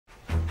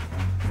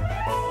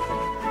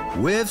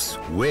Whiff's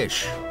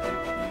Wish.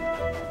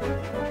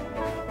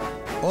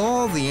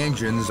 All the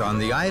engines on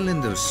the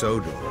island of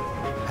Sodor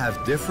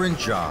have different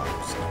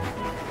jobs.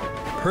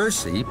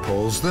 Percy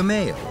pulls the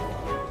mail.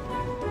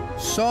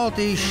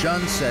 Salty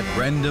shunts at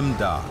Brendam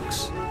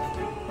docks.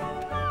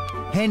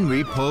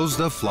 Henry pulls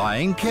the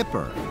flying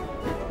kipper.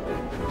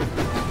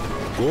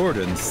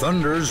 Gordon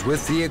thunders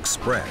with the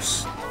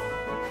express.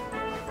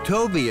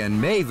 Toby and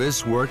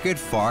Mavis work at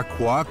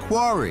Farquhar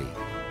Quarry.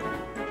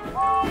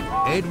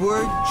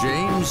 Edward,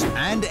 James,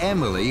 and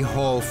Emily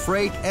haul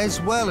freight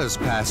as well as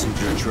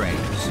passenger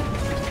trains.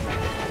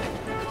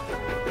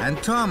 And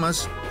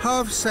Thomas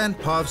huffs and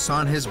puffs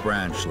on his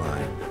branch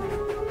line.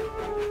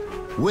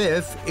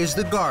 Whiff is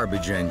the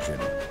garbage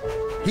engine.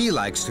 He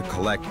likes to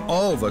collect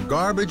all the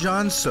garbage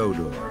on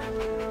Sodor.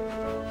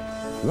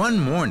 One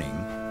morning,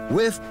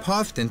 Whiff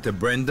puffed into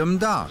Brendam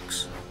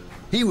docks.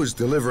 He was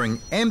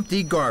delivering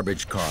empty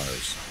garbage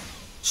cars.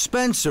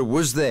 Spencer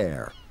was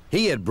there.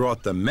 He had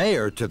brought the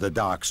mayor to the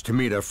docks to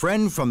meet a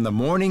friend from the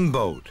morning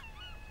boat.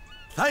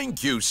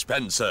 Thank you,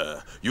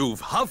 Spencer.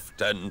 You've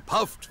huffed and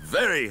puffed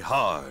very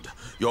hard.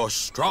 You're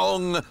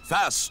strong,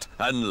 fast,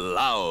 and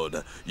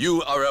loud.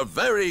 You are a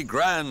very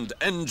grand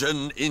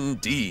engine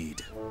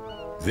indeed.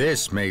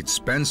 This made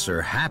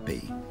Spencer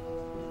happy.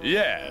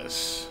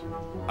 Yes,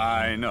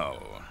 I know.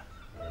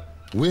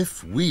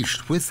 Whiff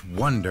wished with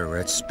wonder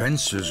at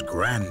Spencer's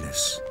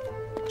grandness.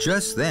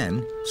 Just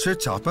then, Sir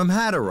Topham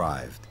Hatt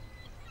arrived.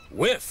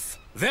 Whiff,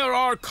 there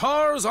are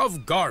cars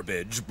of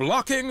garbage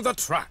blocking the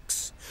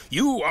tracks.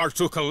 You are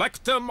to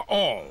collect them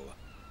all.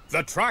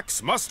 The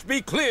tracks must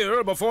be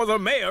clear before the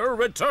mayor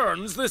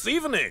returns this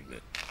evening.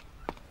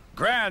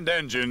 Grand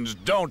engines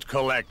don't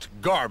collect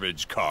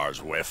garbage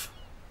cars, Whiff.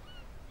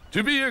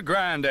 To be a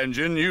grand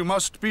engine, you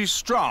must be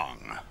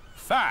strong,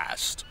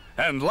 fast,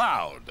 and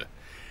loud.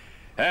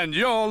 And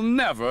you'll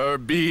never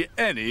be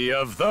any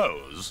of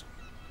those.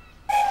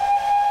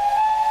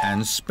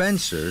 And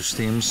Spencer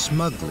steamed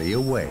smugly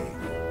away.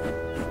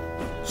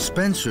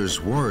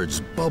 Spencer's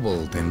words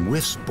bubbled in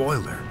Whiff's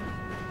boiler.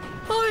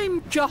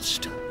 I'm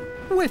just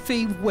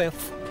Whiffy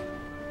Whiff.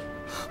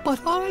 But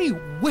I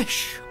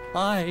wish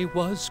I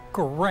was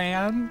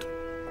grand.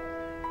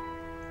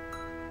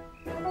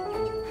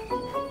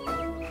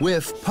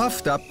 Whiff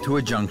puffed up to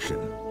a junction.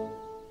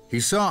 He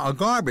saw a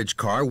garbage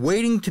car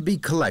waiting to be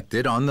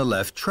collected on the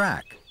left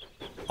track.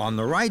 On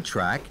the right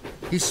track,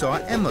 he saw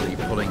Emily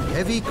pulling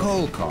heavy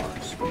coal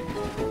cars.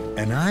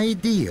 An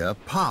idea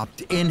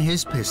popped in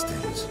his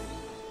pistons.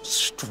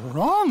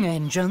 Strong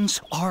engines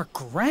are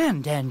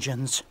grand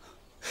engines.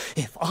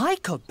 If I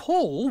could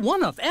pull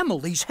one of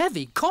Emily's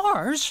heavy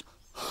cars,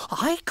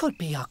 I could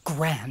be a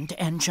grand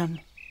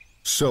engine.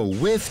 So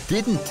Whiff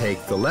didn't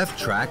take the left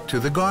track to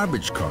the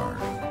garbage car.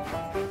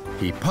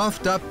 He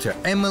puffed up to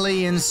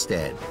Emily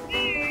instead.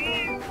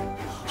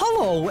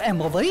 Hello,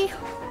 Emily.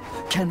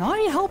 Can I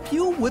help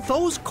you with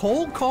those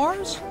coal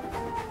cars?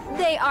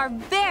 They are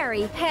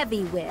very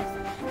heavy, Whiff.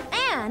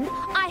 And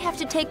I have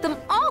to take them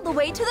all the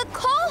way to the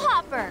coal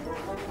hopper.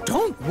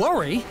 Don't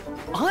worry.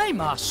 I'm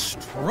a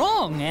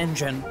strong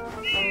engine.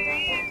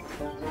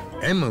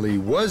 Emily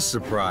was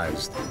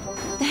surprised.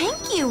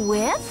 Thank you,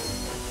 Whiff.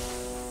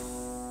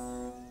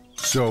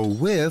 So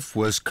Whiff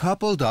was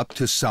coupled up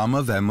to some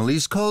of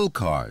Emily's coal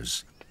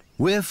cars.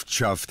 Whiff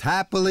chuffed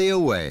happily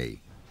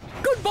away.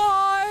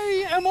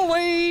 Goodbye,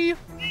 Emily.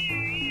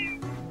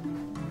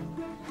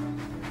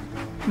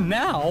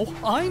 Now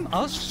I'm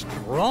a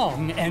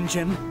strong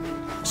engine,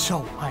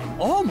 so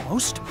I'm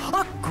almost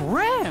a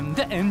grand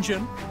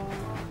engine.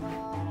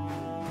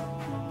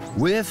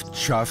 Whiff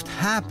chuffed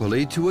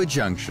happily to a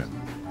junction.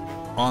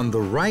 On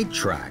the right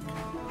track,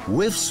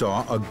 Whiff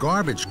saw a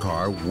garbage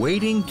car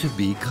waiting to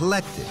be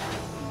collected.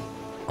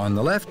 On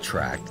the left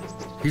track,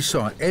 he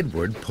saw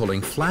Edward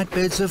pulling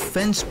flatbeds of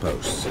fence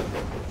posts.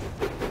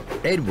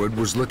 Edward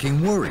was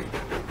looking worried,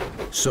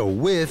 so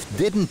Whiff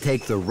didn't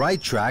take the right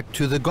track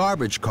to the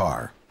garbage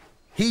car.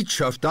 He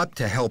chuffed up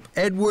to help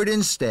Edward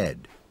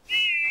instead.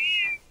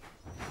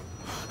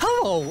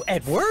 Hello,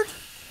 Edward.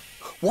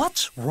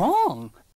 What's wrong?